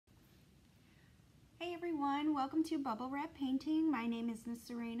everyone, welcome to Bubble Wrap Painting. My name is Miss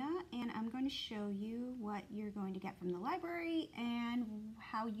Serena and I'm going to show you what you're going to get from the library and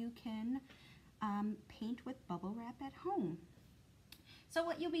how you can paint with bubble wrap at home. So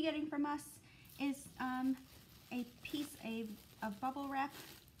what you'll be getting from us is a piece of bubble wrap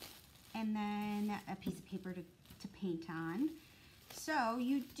and then a piece of paper to paint on. So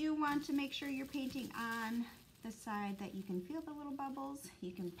you do want to make sure you're painting on the side that you can feel the little bubbles.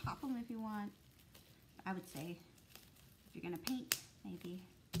 You can pop them if you want. I would say if you're going to paint, maybe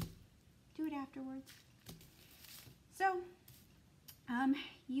do it afterwards. So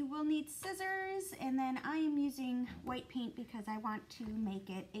you will need scissors, and then I am using white paint because I want to make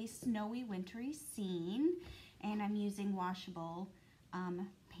it a snowy wintry scene, and I'm using washable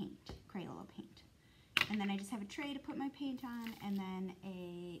paint, Crayola paint. And then I just have a tray to put my paint on and then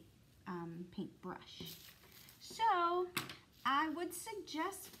a paintbrush. So I would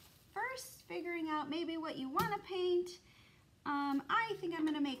suggest first figuring out maybe what you want to paint. I think I'm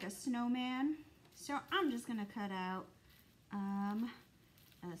going to make a snowman, so I'm just going to cut out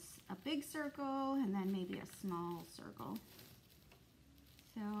a big circle and then maybe a small circle.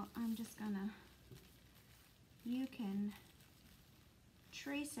 So I'm just going to, you can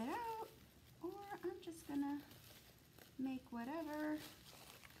trace it out, or I'm just going to make whatever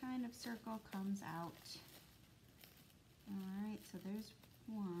kind of circle comes out. Alright, so there's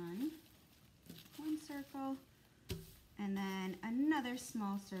one circle, and then another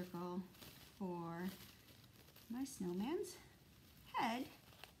small circle for my snowman's head.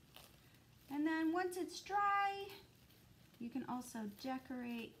 And then once it's dry, you can also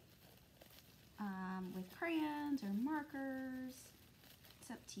decorate with crayons or markers.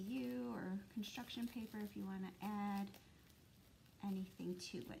 It's up to you, or construction paper if you want to add anything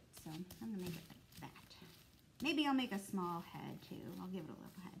to it. So I'm going to make it like that. Maybe I'll make a small head too. I'll give it a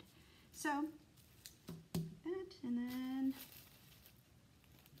little head. So that, and then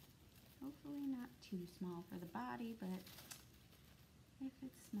hopefully not too small for the body, but if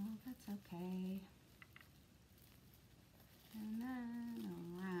it's small, that's okay. And then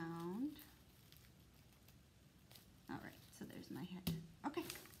around. All right, so there's my head. Okay,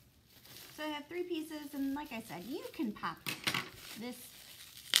 so I have 3 pieces, and like I said, you can pop this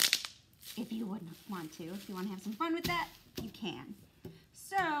if you wouldn't want to. If you want to have some fun with that, you can.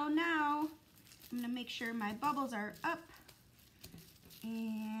 So now I'm going to make sure my bubbles are up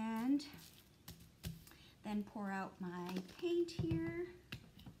and then pour out my paint here.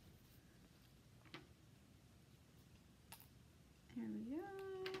 There we go.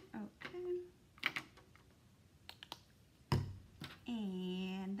 Okay.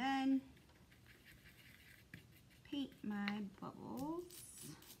 And then paint my bubbles.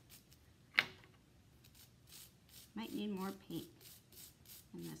 Might need more paint,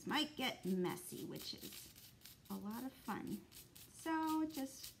 and this might get messy, which is a lot of fun. So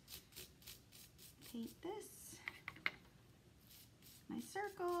just paint this, my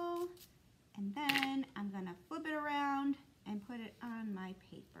circle, and then I'm gonna flip it around and put it on my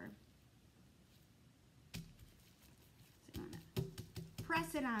paper. So I'm gonna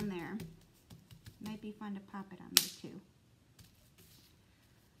press it on there. Might be fun to pop it on there too.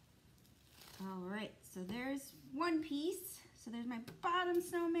 All right, so there's one piece. So there's my bottom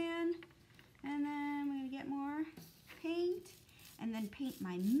snowman, and then we're gonna get more paint, and then paint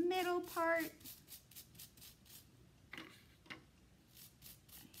my middle part.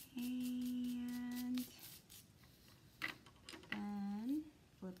 And then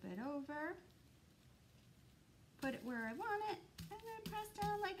flip it over, put it where I want it, and then press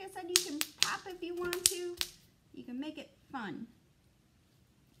down. Like I said, you can pop if you want to. You can make it fun.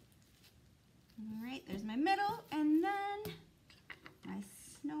 All right, there's my middle, and then my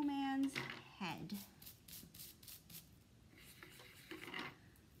snowman's head.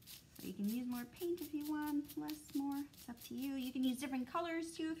 So you can use more paint if you want, less, more, it's up to you. You can use different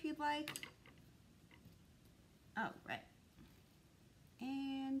colors too if you'd like. Oh, right.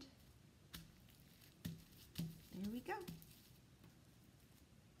 And there we go.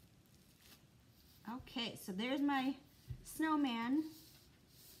 Okay, so there's my snowman.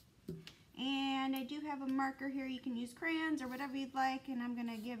 And I do have a marker here. You can use crayons or whatever you'd like, and I'm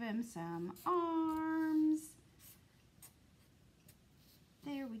gonna give him some arms.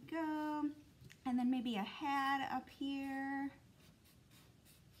 There we go. And then maybe a hat up here.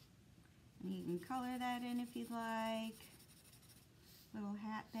 And you can color that in if you'd like. Little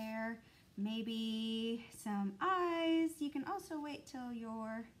hat there. Maybe some eyes. You can also wait till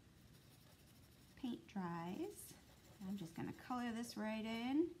your paint dries. I'm just gonna color this right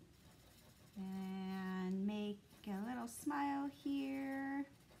in. And make a little smile here.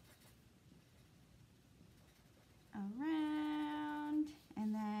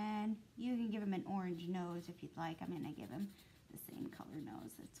 orange nose if you'd like. I'm going to give him the same color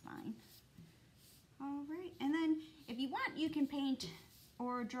nose. That's fine. All right, and then if you want, you can paint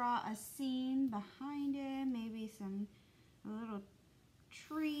or draw a scene behind him, maybe a little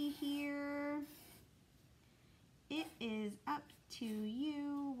tree here. It is up to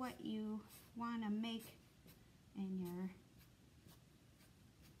you what you want to make in your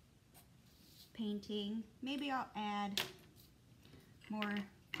painting. Maybe I'll add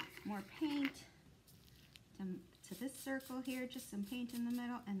more paint to this circle here, just some paint in the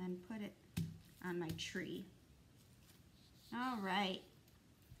middle, and then put it on my tree. All right,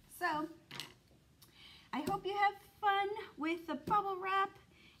 so I hope you have fun with the bubble wrap,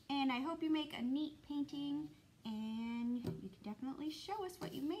 and I hope you make a neat painting, and you can definitely show us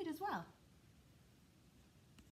what you made as well.